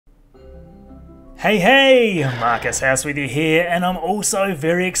Hey, Marcus House with you here, and I'm also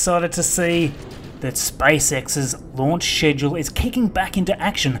very excited to see that SpaceX's launch schedule is kicking back into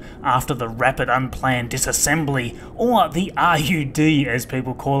action after the Rapid Unplanned Disassembly, or the R.U.D as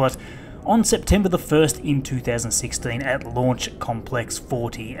people call it, on September the 1st in 2016 at Launch Complex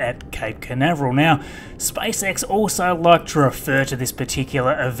 40 at Cape Canaveral. Now, SpaceX also like to refer to this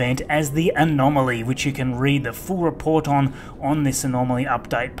particular event as the anomaly, which you can read the full report on this anomaly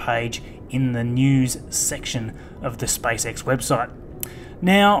update page in the news section of the SpaceX website.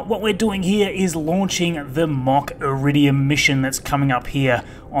 Now, what we're doing here is launching the mock Iridium mission that's coming up here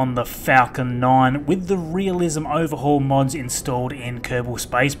on the Falcon 9 with the realism overhaul mods installed in Kerbal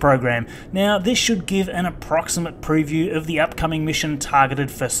space program. Now, this should give an approximate preview of the upcoming mission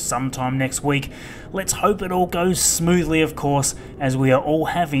targeted for sometime next week. Let's hope it all goes smoothly, of course, as we are all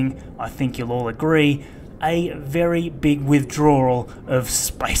having, I think you'll all agree, a very big withdrawal of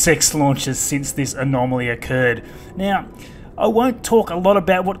SpaceX launches since this anomaly occurred. Now, I won't talk a lot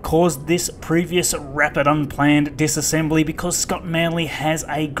about what caused this previous Rapid Unplanned Disassembly because Scott Manley has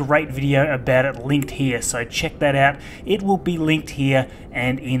a great video about it linked here, so check that out. It will be linked here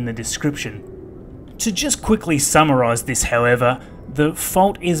and in the description. To just quickly summarise this, however, the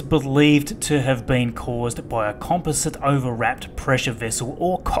fault is believed to have been caused by a composite overwrapped pressure vessel,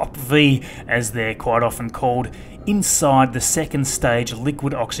 or COP-V as they're quite often called, inside the second stage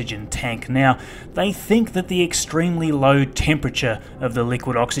liquid oxygen tank. Now, they think that the extremely low temperature of the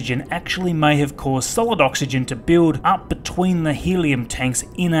liquid oxygen actually may have caused solid oxygen to build up between the helium tank's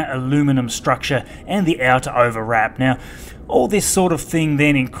inner aluminum structure and the outer overwrap. Now, all this sort of thing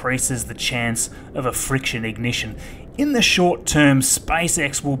then increases the chance of a friction ignition. In the short term,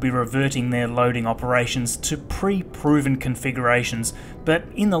 SpaceX will be reverting their loading operations to pre-proven configurations, but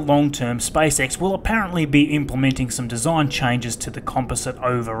in the long term, SpaceX will apparently be implementing some design changes to the composite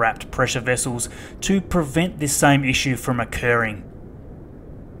overwrapped pressure vessels to prevent this same issue from occurring.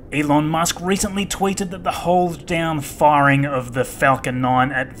 Elon Musk recently tweeted that the hold-down firing of the Falcon 9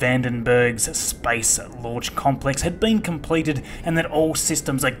 at Vandenberg's Space Launch Complex had been completed and that all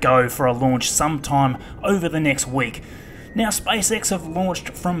systems are go for a launch sometime over the next week. Now, SpaceX have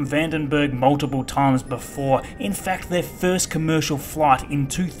launched from Vandenberg multiple times before. In fact, their first commercial flight in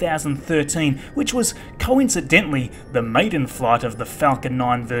 2013, which was coincidentally the maiden flight of the Falcon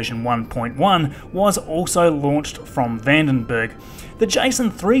 9 version 1.1, was also launched from Vandenberg. The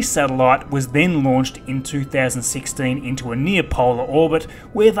Jason 3 satellite was then launched in 2016 into a near-polar orbit,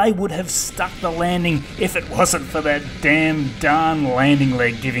 where they would have stuck the landing if it wasn't for that darn landing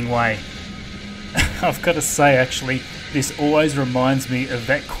leg giving way. I've got to say, actually, this always reminds me of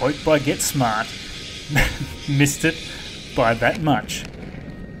that quote by Get Smart. Missed it by that much.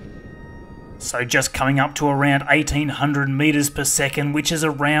 So just coming up to around 1800 meters per second, which is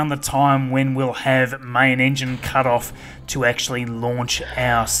around the time when we'll have main engine cut off to actually launch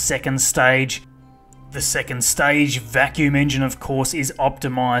our second stage. The second stage vacuum engine, of course, is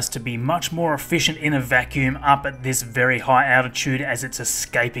optimized to be much more efficient in a vacuum up at this very high altitude as it's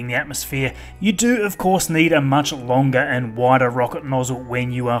escaping the atmosphere. You do, of course, need a much longer and wider rocket nozzle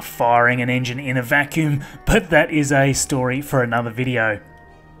when you are firing an engine in a vacuum, but that is a story for another video.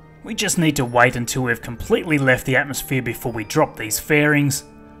 We just need to wait until we've completely left the atmosphere before we drop these fairings.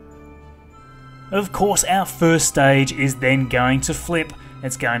 Of course, our first stage is then going to flip.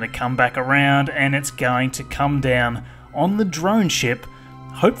 It's going to come back around and it's going to come down on the drone ship,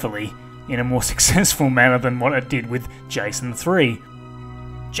 hopefully in a more successful manner than what it did with Jason 3.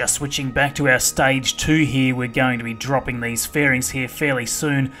 Just switching back to our stage 2 here, we're going to be dropping these fairings here fairly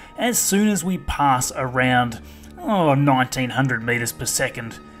soon as we pass around 1900 meters per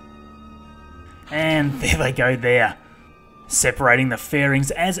second. And there they go there. Separating the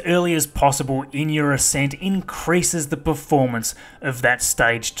fairings as early as possible in your ascent increases the performance of that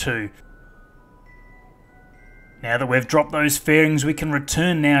stage 2. Now that we've dropped those fairings, we can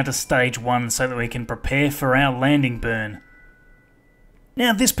return now to stage 1 so that we can prepare for our landing burn.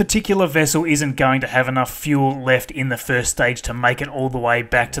 Now, this particular vessel isn't going to have enough fuel left in the first stage to make it all the way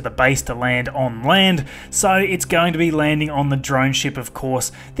back to the base to land on land, so it's going to be landing on the drone ship, of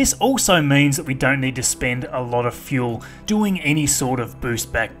course. This also means that we don't need to spend a lot of fuel doing any sort of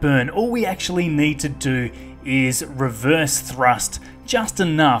boost back burn. All we actually need to do is reverse thrust just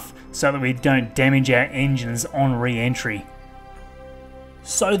enough so that we don't damage our engines on re-entry.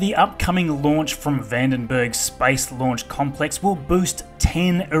 So the upcoming launch from Vandenberg Space Launch Complex will boost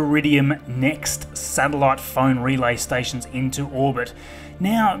 10 Iridium Next satellite phone relay stations into orbit.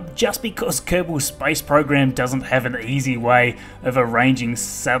 Now, just because Kerbal's space program doesn't have an easy way of arranging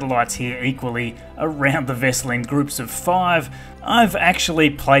satellites here equally around the vessel in groups of 5, I've actually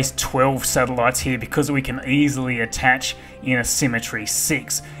placed 12 satellites here because we can easily attach in a symmetry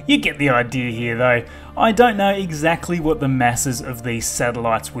 6. You get the idea here though. I don't know exactly what the masses of these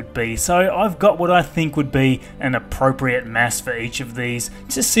satellites would be, so I've got what I think would be an appropriate mass for each of these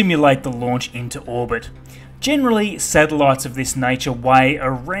to simulate the launch into orbit. Generally, satellites of this nature weigh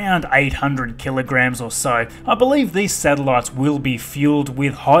around 800 kilograms or so. I believe these satellites will be fueled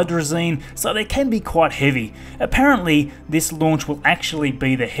with hydrazine, so they can be quite heavy. Apparently, this launch will actually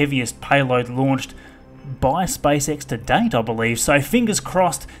be the heaviest payload launched by SpaceX to date, I believe, so fingers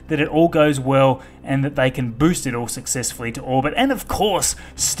crossed that it all goes well and that they can boost it all successfully to orbit and, of course,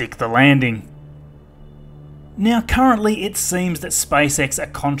 stick the landing. Now, currently it seems that SpaceX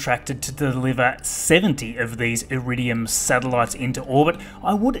are contracted to deliver 70 of these Iridium satellites into orbit.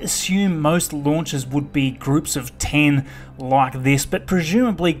 I would assume most launches would be groups of 10 like this, but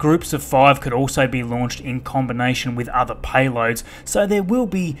presumably groups of 5 could also be launched in combination with other payloads, so there will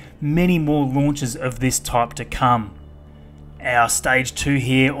be many more launches of this type to come. Our stage 2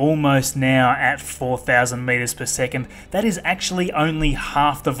 here almost now at 4,000 meters per second. That is actually only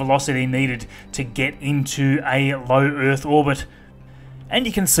half the velocity needed to get into a low Earth orbit. And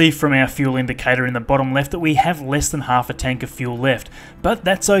you can see from our fuel indicator in the bottom left that we have less than half a tank of fuel left. But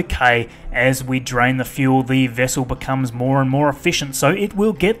that's okay, as we drain the fuel the vessel becomes more and more efficient, so it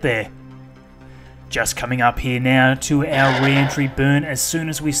will get there. Just coming up here now to our re-entry burn. As soon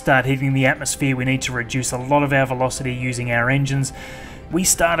as we start hitting the atmosphere, we need to reduce a lot of our velocity using our engines. We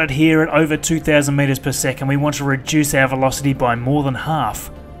started here at over 2,000 meters per second. We want to reduce our velocity by more than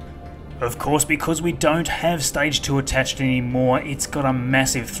half. Of course, because we don't have stage 2 attached anymore, it's got a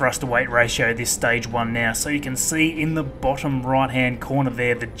massive thrust to weight ratio, this stage 1 now. So you can see in the bottom right hand corner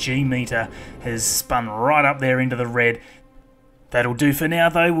there, the G meter has spun right up there into the red. That'll do for now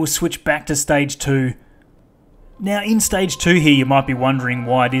though. We'll switch back to stage 2. Now in stage 2 here, you might be wondering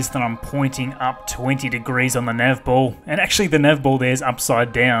why it is that I'm pointing up 20 degrees on the nav ball. And actually the nav ball there is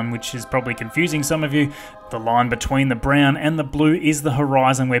upside down, which is probably confusing some of you. The line between the brown and the blue is the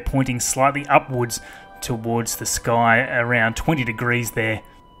horizon. We're pointing slightly upwards towards the sky, around 20 degrees there.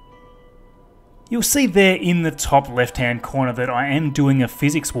 You'll see there in the top left hand corner that I am doing a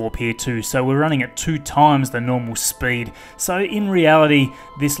physics warp here too, so we're running at 2 times the normal speed, so in reality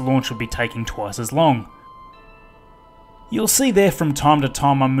this launch will be taking twice as long. You'll see there from time to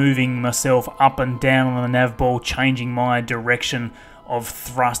time I'm moving myself up and down on the nav ball, changing my direction of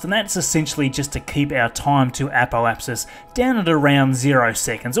thrust, and that's essentially just to keep our time to apoapsis down at around 0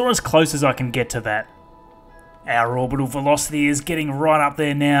 seconds, or as close as I can get to that. Our orbital velocity is getting right up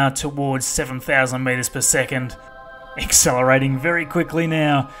there now towards 7,000 meters per second. Accelerating very quickly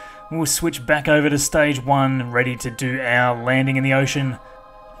now. We'll switch back over to stage 1, ready to do our landing in the ocean.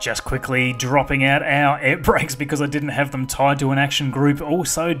 Just quickly dropping out our air brakes because I didn't have them tied to an action group.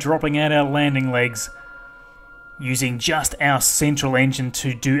 Also dropping out our landing legs. Using just our central engine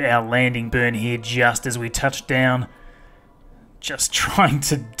to do our landing burn here just as we touch down. Just trying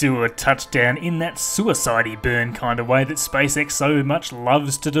to do a touchdown in that suicide-y burn kind of way that SpaceX so much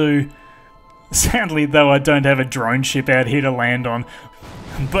loves to do. Sadly though, I don't have a drone ship out here to land on.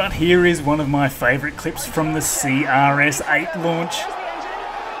 But here is one of my favourite clips from the CRS-8 launch.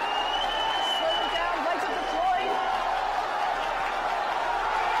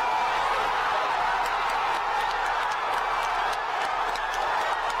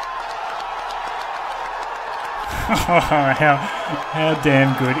 Oh, how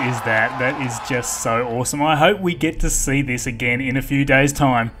damn good is that? That is just so awesome. I hope we get to see this again in a few days'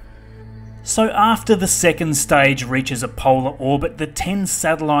 time. So after the second stage reaches a polar orbit, the 10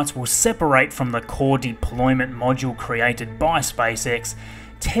 satellites will separate from the core deployment module created by SpaceX.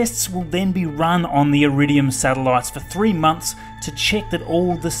 Tests will then be run on the Iridium satellites for 3 months to check that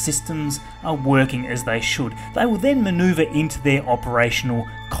all the systems are working as they should. They will then maneuver into their operational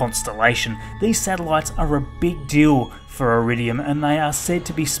constellation. These satellites are a big deal for Iridium, and they are said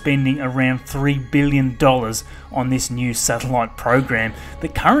to be spending around $3 billion on this new satellite program. The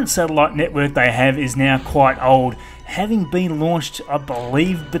current satellite network they have is now quite old, having been launched, I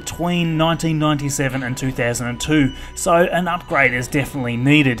believe, between 1997 and 2002, so an upgrade is definitely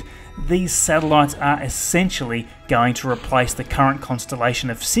needed. These satellites are essentially going to replace the current constellation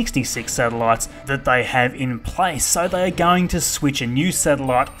of 66 satellites that they have in place, so they are going to switch a new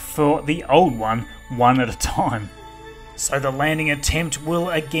satellite for the old one at a time. So the landing attempt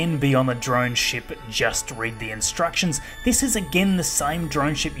will again be on the drone ship Just Read the Instructions. This is again the same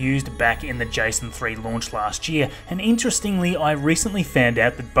drone ship used back in the Jason 3 launch last year, and interestingly I recently found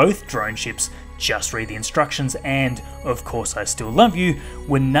out that both drone ships, Just Read the Instructions and Of Course I Still Love You,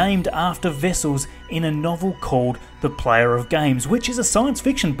 were named after vessels in a novel called The Player of Games, which is a science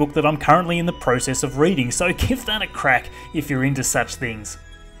fiction book that I'm currently in the process of reading, so give that a crack if you're into such things.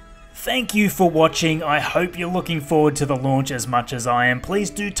 Thank you for watching. I hope you're looking forward to the launch as much as I am.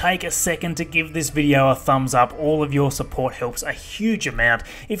 Please do take a second to give this video a thumbs up. All of your support helps a huge amount.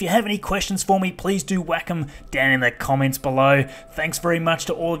 If you have any questions for me, please do whack them down in the comments below. Thanks very much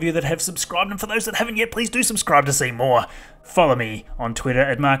to all of you that have subscribed, and for those that haven't yet, please do subscribe to see more. Follow me on Twitter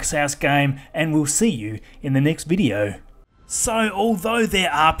at MarcusHouseGame, and we'll see you in the next video. So, although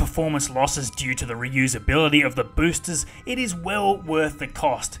there are performance losses due to the reusability of the boosters, it is well worth the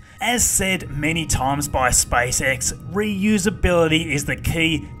cost. As said many times by SpaceX, reusability is the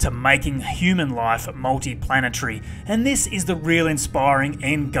key to making human life multiplanetary, and this is the real inspiring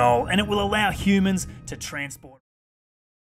end goal, and it will allow humans to transport